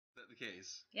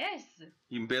case. Yes.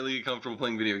 You can barely get comfortable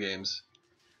playing video games.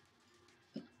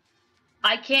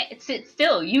 I can't sit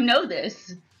still. You know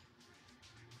this.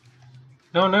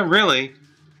 No, not really.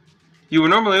 You were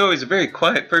normally always a very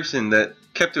quiet person that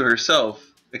kept to herself,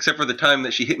 except for the time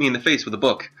that she hit me in the face with a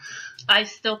book. I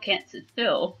still can't sit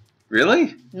still.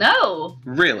 Really? No.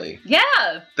 Really?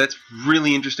 Yeah. That's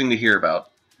really interesting to hear about.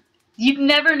 You've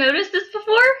never noticed this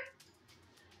before?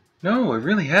 No, I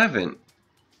really haven't.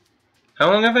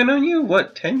 How long have I known you?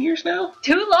 What, 10 years now?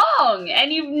 Too long,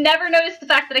 and you've never noticed the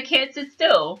fact that I can't sit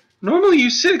still. Normally you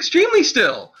sit extremely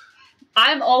still.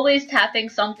 I'm always tapping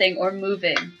something or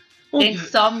moving. Well, in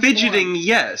some fidgeting, form.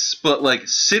 yes, but like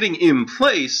sitting in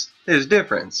place, there's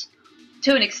difference.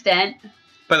 To an extent.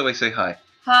 By the way, say hi.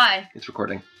 Hi. It's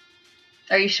recording.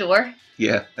 Are you sure?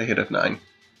 Yeah, I hit F9.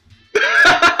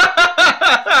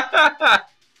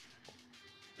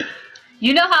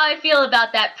 You know how I feel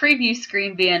about that preview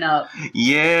screen being up.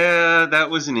 Yeah, that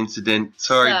was an incident.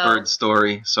 Sorry, So- Bird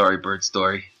Story. Sorry, Bird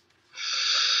Story.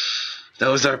 That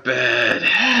was our bad.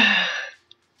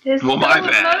 It's Well, so my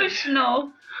bad.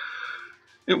 emotional.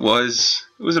 It was.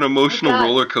 It was an emotional Oh, God.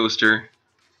 roller coaster.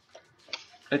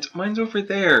 Mine's over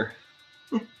there.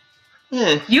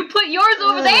 You put yours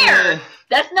over there.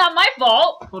 That's not my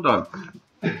fault. Hold on.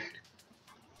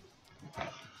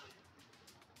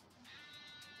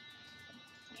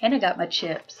 And I got my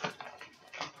chips.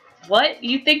 What?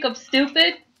 You think I'm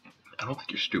stupid? I don't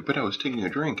think you're stupid. I was taking a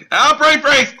drink. Ow, brain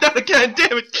freeze! Not again,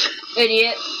 damn it!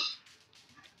 Idiot.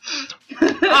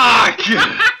 Ah,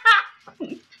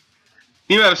 God.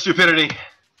 You have stupidity.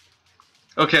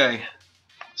 Okay.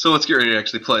 So let's get ready to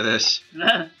actually play this.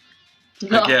 No.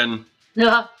 Again.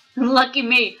 No. Lucky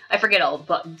me. I forget all the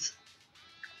buttons.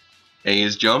 A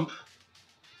is jump.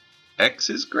 X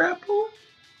is grapple.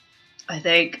 I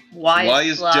think Y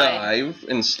is slide. dive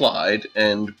and slide,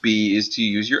 and B is to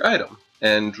use your item.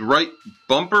 And right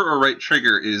bumper or right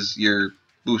trigger is your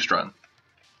boost run.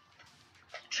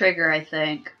 Trigger, I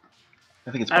think.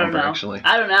 I think it's I don't bumper know. actually.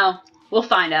 I don't know. We'll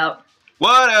find out.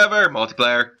 Whatever.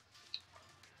 Multiplayer.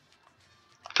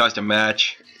 Custom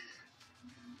match.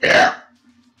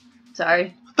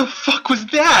 Sorry. What the fuck was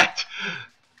that?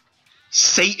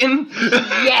 Satan?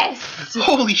 Yes!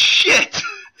 Holy shit!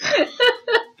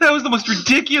 That was the most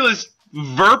ridiculous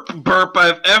burp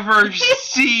I've ever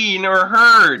seen or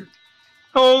heard.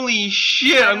 Holy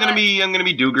shit! I'm gonna be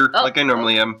Dooger Oh, like I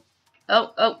normally am.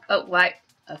 Oh, why?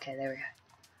 Okay, there we go.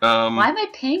 Why am I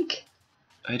pink?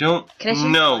 I don't Can I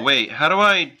change know. color? Wait, how do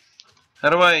I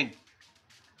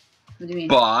What do you mean?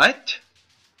 bot?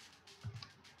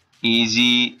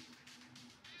 Easy.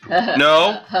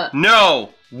 No. No.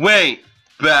 Wait.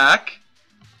 Back.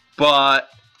 Bot.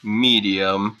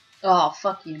 Medium. Oh,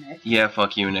 fuck you, Nick. Yeah,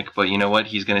 fuck you, Nick. But you know what?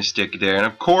 He's gonna stick there. And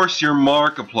of course, your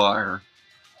Markiplier.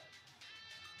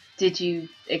 Did you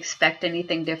expect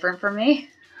anything different from me?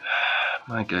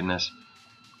 My goodness.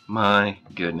 My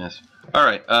goodness.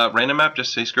 Alright, random map,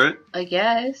 just say screw it. I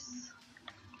guess.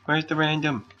 Where's the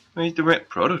random? Where's the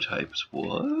prototypes?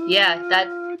 What? Yeah,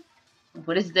 that...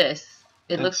 What is this?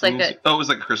 It looks like a... Oh, it was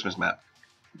like a Christmas map.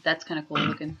 That's kind of cool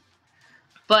looking.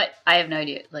 But I have no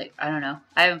idea. Like, I don't know.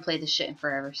 I haven't played this shit in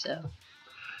forever, so...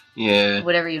 Yeah.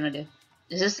 Whatever you want to do.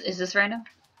 Is this random?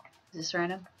 Is this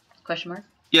random? Question mark?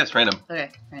 Yes, random.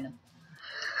 Okay, random.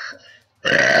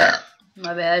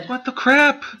 My bad. What the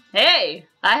crap? Hey!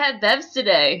 I had bevs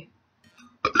today.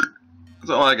 That's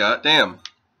all I got. Damn.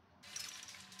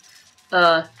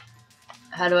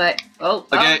 How do I... Oh,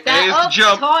 Okay, oh, that, A is oh, to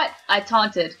jump. Taunt. I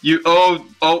taunted. You,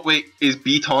 oh, wait, is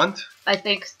B taunt? I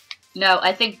think... No,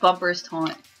 I think bumper's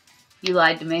taunt. You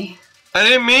lied to me. I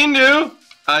didn't mean to!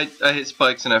 I hit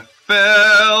spikes and I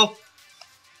fell!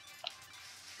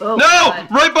 Oh, No!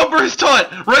 God. Right bumper is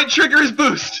taunt! Right trigger is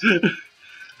boost!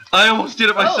 I almost did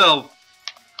it myself.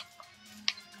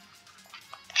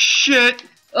 Shit!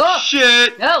 Oh!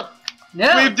 Shit! No!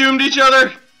 No! We've doomed each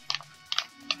other!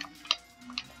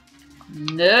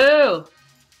 No!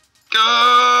 Go!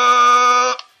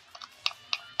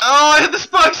 Oh, I hit the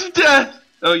spikes of death!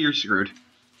 Oh, you're screwed.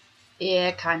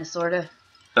 Yeah, kinda, sorta.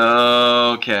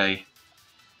 Okay.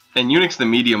 And Unix the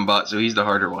medium bot, so he's the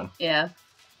harder one. Yeah.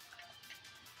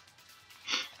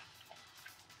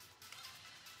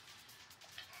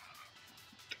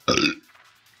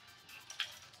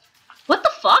 What the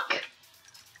fuck?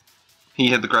 He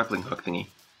had the grappling hook thingy.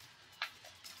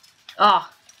 Oh,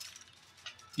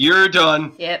 You're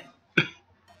done. yep.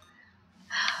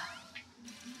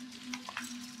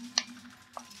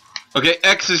 Okay,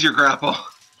 X is your grapple.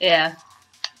 Yeah.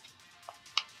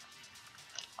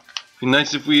 Be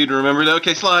nice if we'd remember that.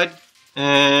 Okay, slide.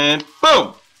 And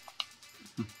boom!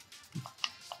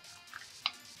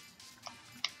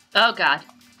 Oh god.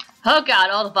 Oh god,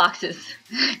 all the boxes.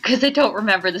 Because I don't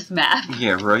remember this map.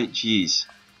 Yeah, right? Jeez.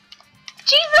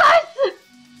 Jesus!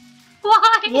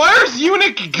 Why? Where's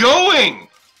Eunuch going?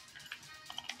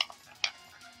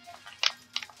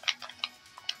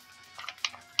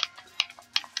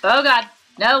 Oh god.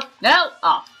 No, no!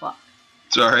 Oh, fuck.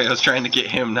 Sorry, I was trying to get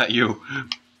him, not you.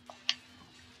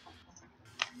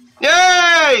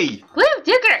 Yay! Woo,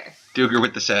 Duker! Duker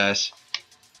with the sass.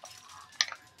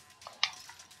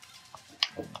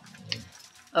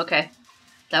 Okay.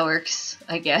 That works,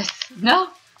 I guess. No!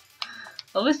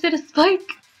 Almost hit a spike!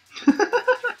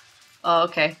 Oh,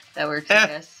 okay. That works, I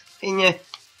guess. Die!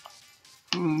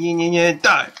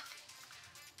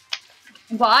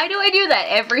 Why do I do that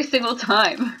every single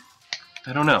time?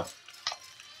 I don't know.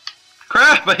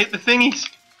 Crap! I hit the thingies!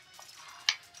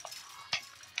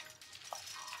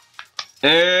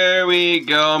 There we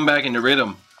go, I'm back into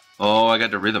rhythm. Oh, I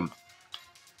got the rhythm.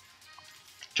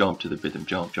 Jump to the rhythm,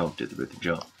 jump, jump to the rhythm,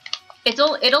 jump. It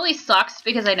only sucks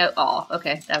because I know. Oh,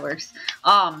 okay, that works.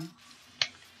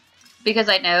 Because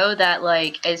I know that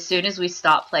like as soon as we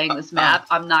stop playing this map,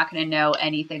 I'm not gonna know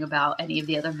anything about any of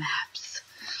the other maps.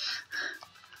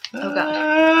 Oh god.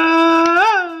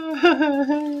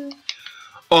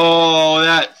 Oh,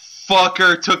 that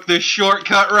fucker took the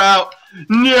shortcut route.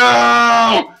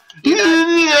 No! You're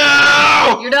done.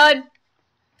 No! You're done.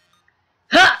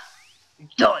 Ha!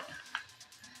 Done.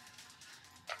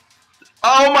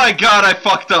 Oh my god, I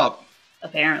fucked up.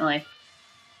 Apparently.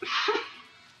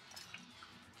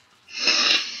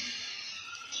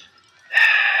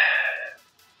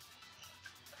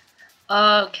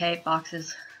 Okay,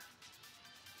 boxes.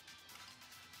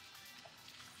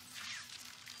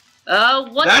 Oh,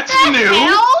 what That's the new.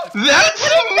 hell? That's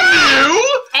new.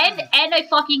 And I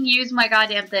fucking used my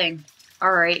goddamn thing.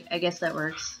 Alright, I guess that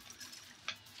works.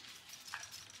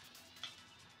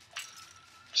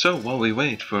 So, while we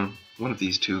wait for one of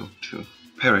these two to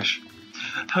perish,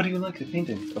 how do you like the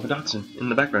painting of a dachshund in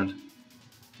the background?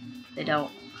 They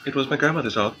don't. It was my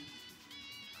grandmother's dog.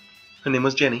 Her name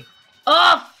was Jenny.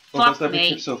 Oh, Or was fuck that me.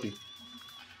 Richard Sophie?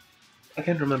 I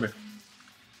can't remember.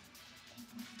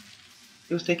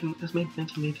 It was made in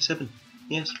 1987.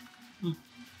 Yes.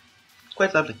 It's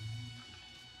quite lovely.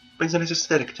 Brings a nice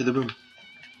aesthetic to the room.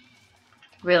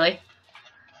 Really?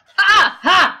 Ah!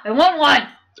 Ha! I want one!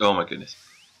 Oh my goodness.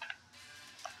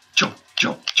 Jump,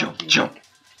 jump, jump, jump.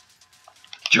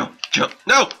 Jump, jump.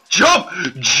 No! Jump!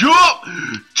 Jump!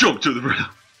 Jump to the rhythm.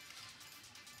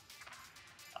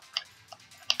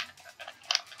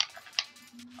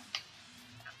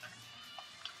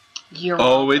 You're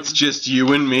Oh, welcome. it's just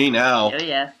you and me now. Oh,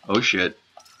 yeah. Oh shit.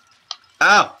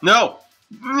 Ow! No!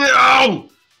 No!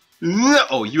 No!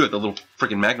 Oh, you have the little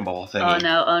freaking Magnum Ball thing. Oh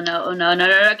no, oh no, oh no, no,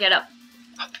 no, no, get up.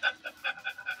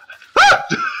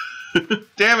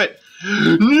 Damn it!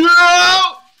 No!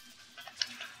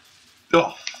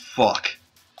 Oh, fuck.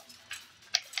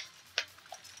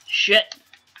 Shit.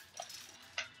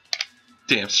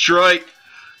 Damn straight.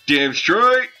 Damn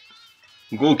straight.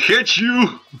 I'm gonna catch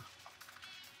you.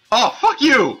 Oh, fuck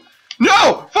you!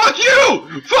 No! Fuck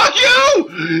you! Fuck you!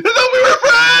 I thought we were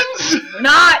friends! We're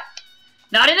not!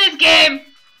 Not in this game!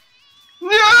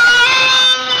 No!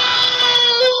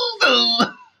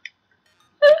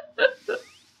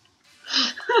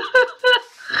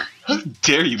 How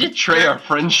dare you Just betray dirt- our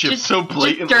friendship so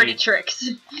blatantly? Just dirty tricks.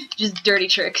 Just dirty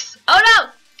tricks. Oh no!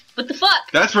 What the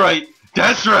fuck? That's right.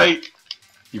 That's right.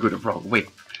 You go the wrong way.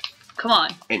 Come on.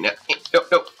 No. Go,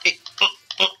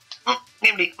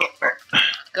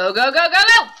 go, go, go,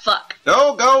 go! Fuck.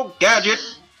 Go, go, gadget.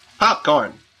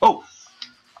 Popcorn. Oh.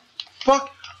 Fuck.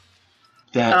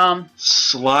 That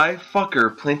sly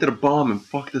fucker planted a bomb and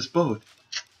fucked us both.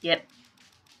 Yep.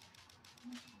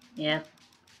 Yeah.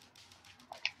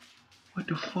 What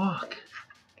the fuck?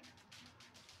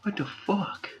 What the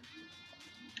fuck?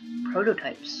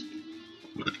 Prototypes.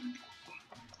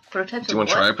 Prototypes Do you of want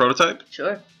to what? try a prototype?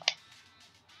 Sure.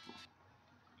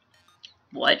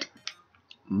 What?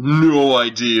 No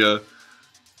idea.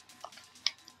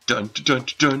 Dun dun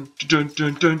dun dun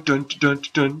dun dun dun dun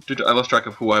dun dun. I lost track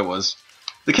of who I was.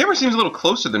 The camera seems a little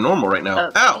closer than normal right now.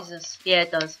 Oh, Ow! Jesus. Yeah,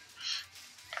 it does.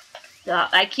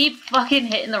 I keep fucking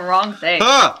hitting the wrong thing.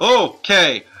 Ah!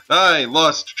 Okay! I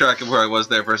lost track of where I was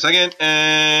there for a second,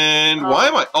 and why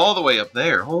am I all the way up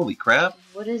there? Holy crap.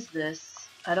 What is this?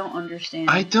 I don't understand.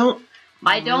 I don't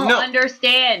know.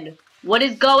 Understand. What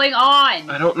is going on?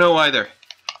 I don't know either.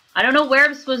 I don't know where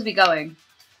I'm supposed to be going.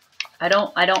 I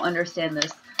don't understand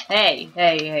this. Hey,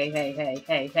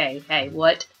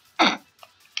 what?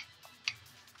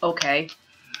 Okay.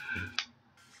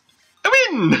 I'm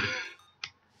in!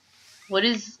 What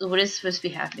is supposed to be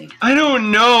happening? I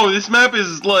don't know. This map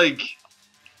is like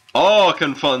all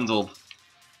confunzled.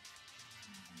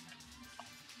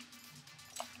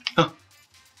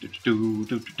 Do.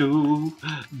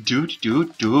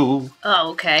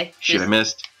 Oh, okay. Shit, I Just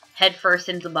missed. head first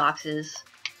into the boxes.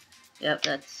 Yep,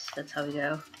 that's how we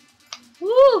go.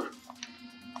 Woo!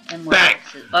 And more Bang!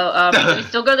 boxes. Oh, do we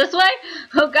still go this way?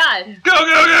 Oh God. Go!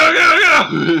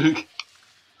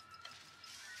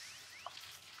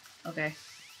 Okay.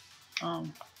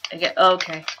 I get.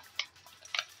 Okay.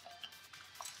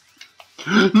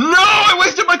 No! I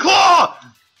wasted my claw!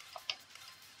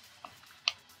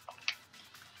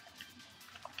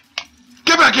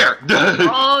 Get back here!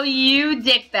 Oh, you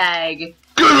dickbag.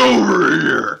 Get over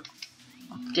here!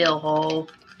 Dill hole.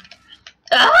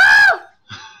 Ah!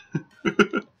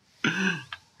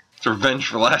 It's revenge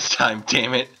for last time,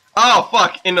 damn it. Oh,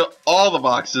 fuck! Into all the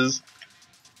boxes.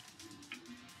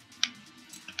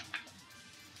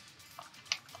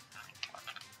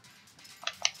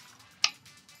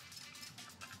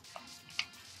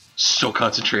 So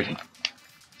concentrating.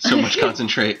 So much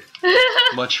concentrate.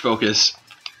 Much focus.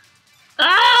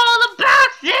 Oh, the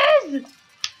boxes!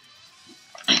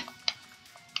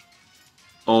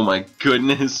 Oh my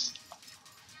goodness.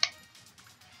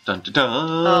 Dun dun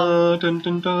dun dun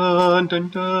dun dun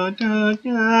dun dun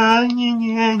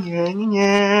dun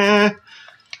yeah.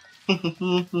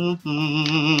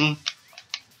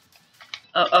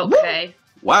 Oh, okay.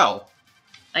 Wow.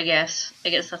 I guess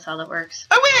that's how that works.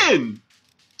 I win!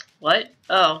 What?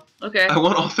 Oh, okay. I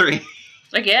won all three.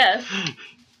 I guess.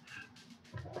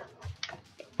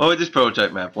 What with this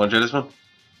prototype map? Wanna try this one?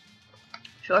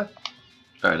 Sure.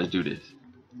 Alright, let's do this.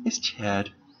 It's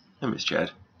Chad. I miss Chad.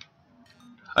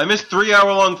 I missed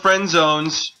 3-hour-long friend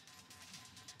zones.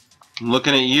 I'm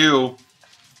looking at you,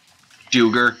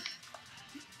 Duger.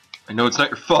 I know it's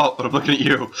not your fault, but I'm looking at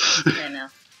you. I know.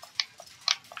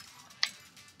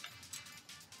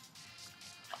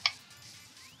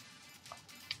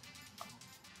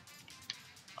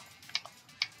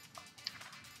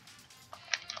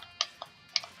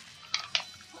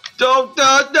 Don't,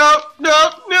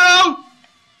 no!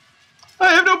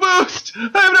 I have no boost! I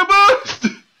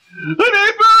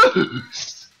need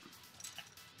boost!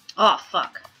 Oh,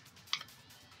 fuck.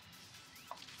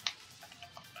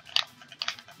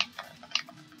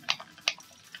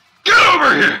 Get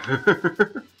over here!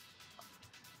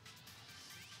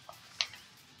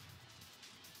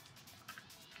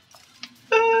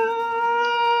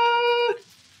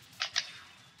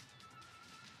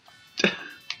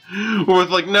 With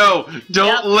like, no,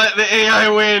 don't let the AI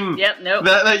win. Yep, nope.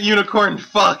 That unicorn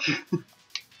fuck.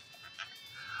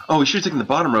 Oh, we should have taken the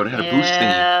bottom road. It had a boost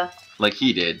thingy. Like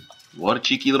he did. What a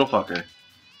cheeky little fucker.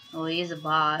 Oh, he's a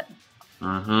bot.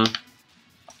 Mm-hmm.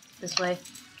 This way.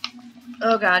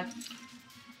 Oh, God.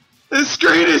 This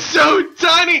screen is so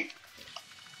tiny!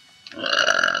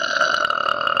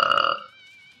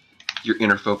 Your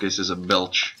inner focus is a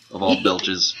belch of all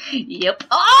belches. Yep.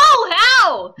 Oh,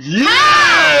 how?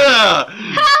 Yeah!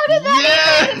 How did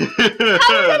that even...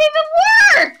 How did that even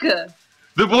work?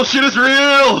 The bullshit is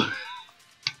real!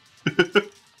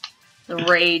 The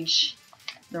rage.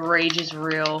 The rage is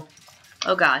real.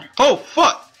 Oh, God. Oh,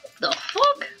 fuck! The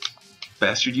fuck?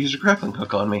 Bastard used a grappling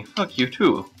hook on me. Fuck you,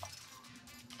 too.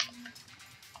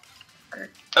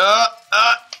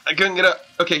 I couldn't get up.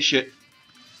 Okay, shit.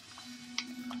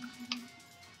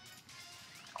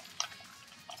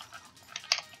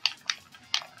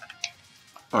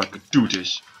 Oh, I could do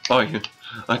this. Oh,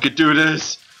 I could do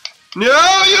this.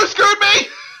 No, you screwed me!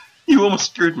 You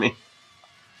almost screwed me.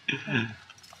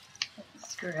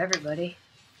 Screw everybody.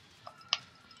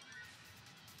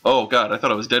 Oh, God, I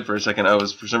thought I was dead for a second. I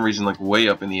was, for some reason, like, way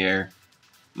up in the air.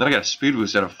 And then I got a speed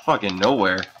boost out of fucking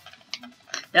nowhere.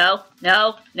 No,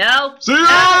 no, no! See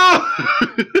ya!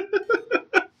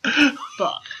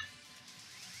 Fuck.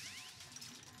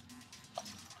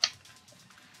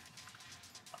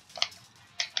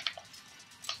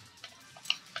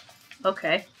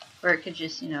 Okay. Or it could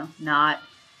just, you know, not.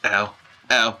 Ow.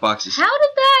 Ow, boxes. How did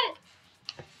that?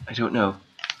 I don't know.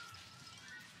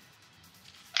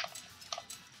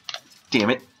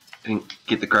 Damn it. I didn't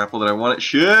get the grapple that I wanted.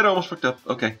 Shit, I almost fucked up.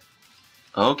 Okay.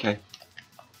 Okay.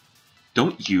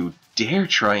 Don't you dare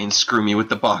try and screw me with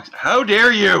the box. How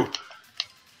dare you!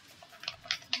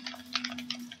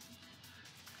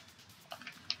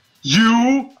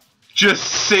 You just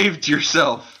saved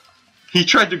yourself. He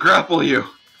tried to grapple you.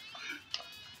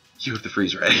 You have the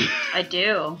freeze ray. I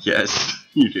do. Yes,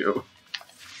 you do.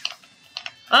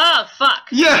 Oh, fuck!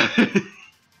 Yeah!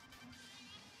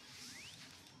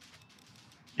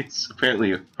 It's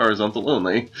apparently horizontal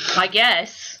only. I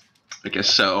guess. I guess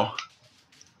so.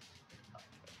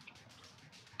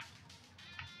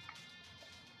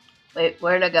 Wait,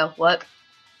 where'd I go? What?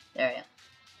 There I am.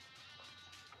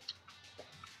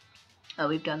 Oh,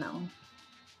 we've done that one.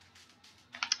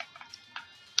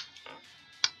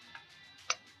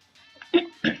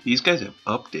 These guys have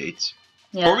updates.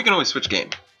 Yeah. Or we can always switch game.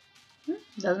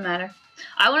 Doesn't matter.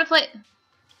 I want to play...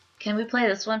 Can we play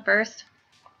this one first?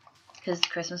 Because it's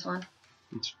Christmas one.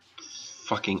 It's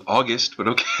fucking August, but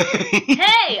okay.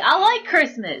 Hey, I like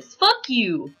Christmas. Fuck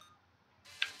you.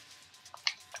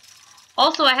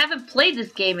 Also, I haven't played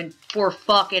this game in for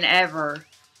fucking ever.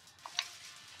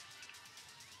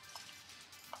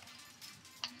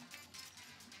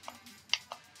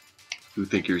 You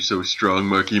think you're so strong,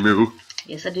 Marky Moo?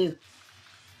 Yes, I do.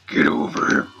 Get over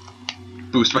here.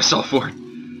 Boost myself forward.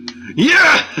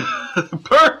 Yeah!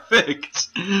 Perfect!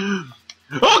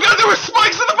 Oh god, there were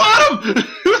spikes at the bottom!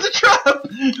 It was a trap!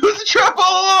 It was a trap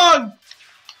all along!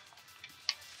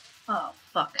 Oh,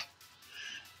 fuck.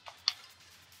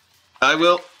 I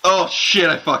will... Oh shit,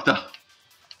 I fucked up.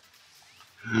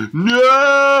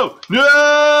 No!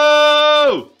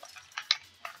 No!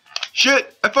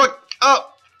 Shit, I fucked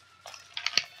up!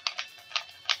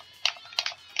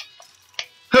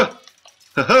 Ha!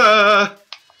 Ha ha!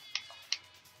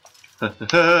 Ha ha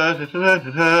ha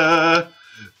ha ha!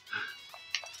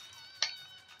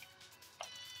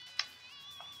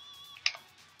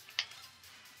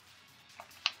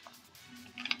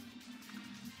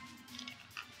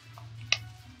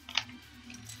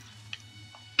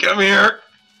 Come here!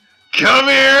 Come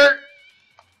here!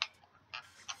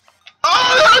 Oh,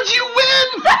 how'd you win?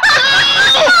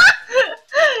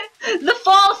 The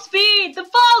fall speed! The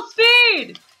fall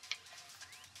speed!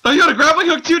 Oh, you got a grappling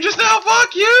hook too just now?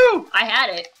 Fuck you! I had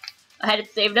it. I had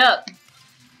it saved up.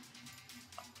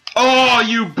 Oh,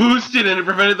 you boosted and it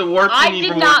prevented the warp I thingy did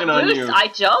from not working boost. on you. I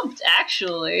jumped,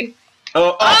 actually.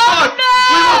 Oh, Oh, fuck! no!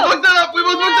 We both fucked that up! We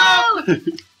both fucked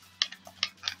that up!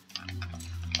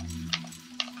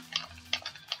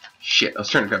 Shit, I was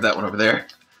trying to grab that one over there.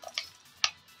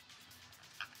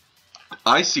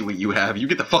 I see what you have. You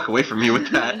get the fuck away from me with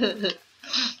that.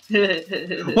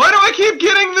 Why do I keep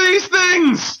getting these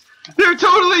things? They're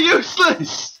totally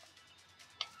useless!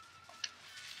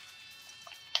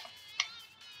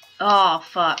 Oh,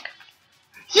 fuck.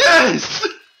 Yes!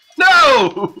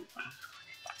 No!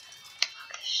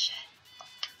 Fuck this shit.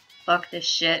 Fuck this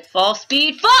shit. Fall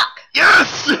speed, fuck!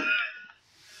 Yes!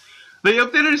 They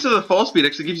updated it so the fall speed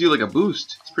actually gives you like a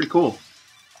boost. It's pretty cool.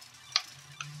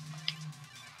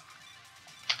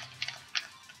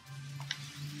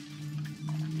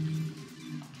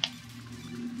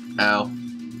 Ow.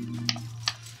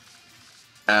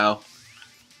 Ow.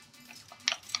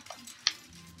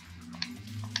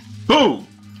 Boom!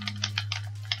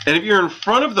 And if you're in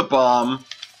front of the bomb,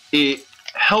 it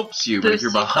helps you, but if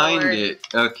you're Boosts you behind forward. it...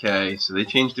 Okay, so they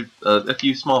changed a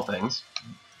few small things.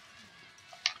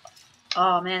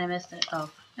 Oh, man, I missed it.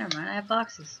 Oh, never mind. I have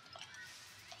boxes.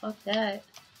 Fuck that.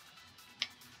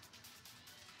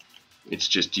 It's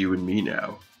just you and me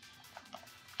now.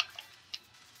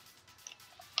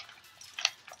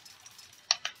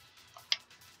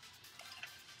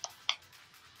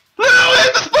 No,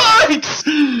 hit the spikes!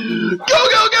 Go,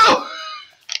 go, go!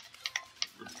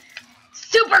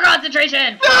 Super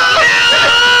concentration! No!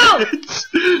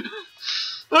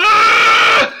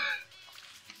 Ah!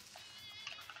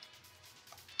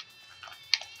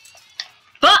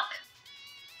 Fuck!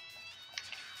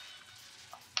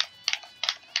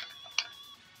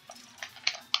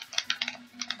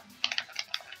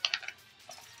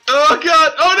 Oh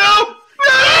god! Oh no!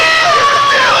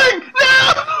 No!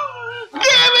 No!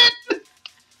 Damn it!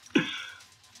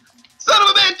 Son of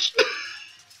a bitch!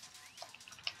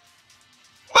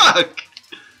 Fuck!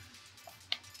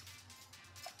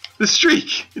 The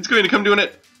streak! It's going to come to an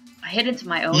end. I hit into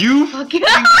my own. You Fuck. You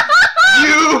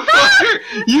fucker!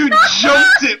 You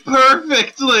jumped it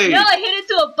perfectly! No, I hit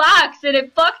into a box and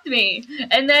it fucked me,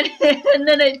 and then and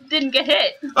then it didn't get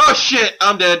hit. Oh shit!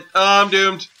 I'm dead. I'm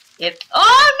doomed.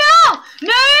 Oh no!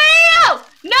 No! No!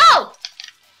 No!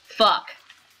 Fuck.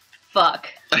 Fuck.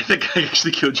 I think I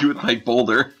actually killed you with my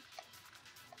boulder.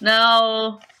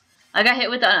 No. I got hit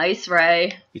with an ice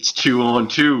ray. It's 2 on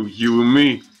 2, you and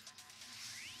me.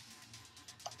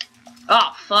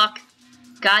 Oh fuck.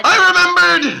 God.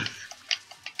 I remembered!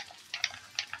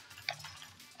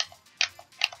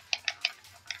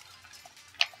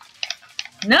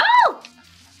 No!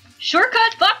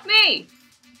 Shortcut, fuck me!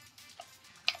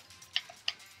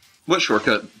 What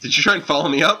shortcut? Did you try and follow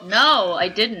me up? No, I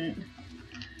didn't.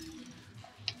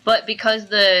 But because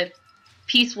the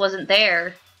piece wasn't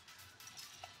there,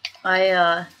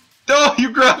 I, Oh,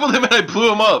 you grappled him and I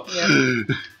blew him up! Yeah.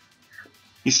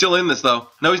 He's still in this, though.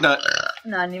 No, he's not.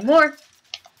 not anymore.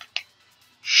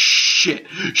 shit,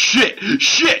 shit,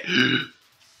 shit!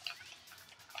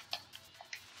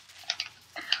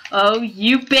 Oh,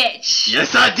 you bitch!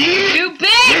 Yes, I did! You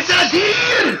bitch! Yes, I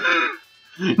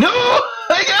did! No!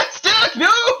 I got stuck!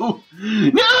 No!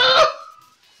 No!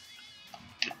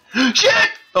 Shit!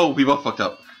 Oh, we both fucked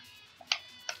up.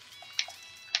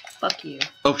 Fuck you.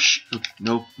 Oh,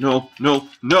 no, no, no,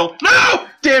 no, no!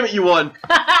 Damn it, you won!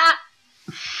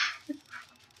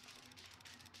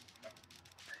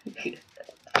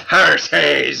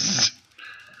 Herses!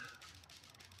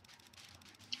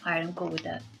 Alright, I'm cool with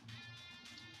that.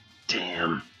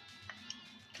 Damn.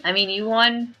 I mean, you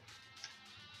won.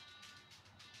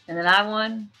 And then I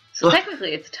won. So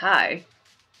technically it's a tie.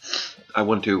 I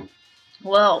won too.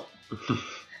 Well,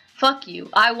 fuck you.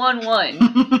 I won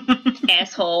one.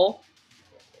 Asshole.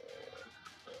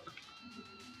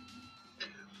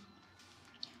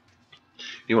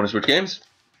 You want to switch games?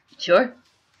 Sure.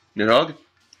 New dog?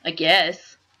 I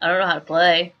guess. I don't know how to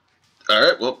play.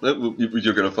 Alright, well,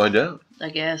 you're gonna find out. I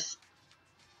guess.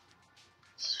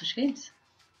 Switch games.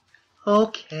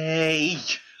 Okay.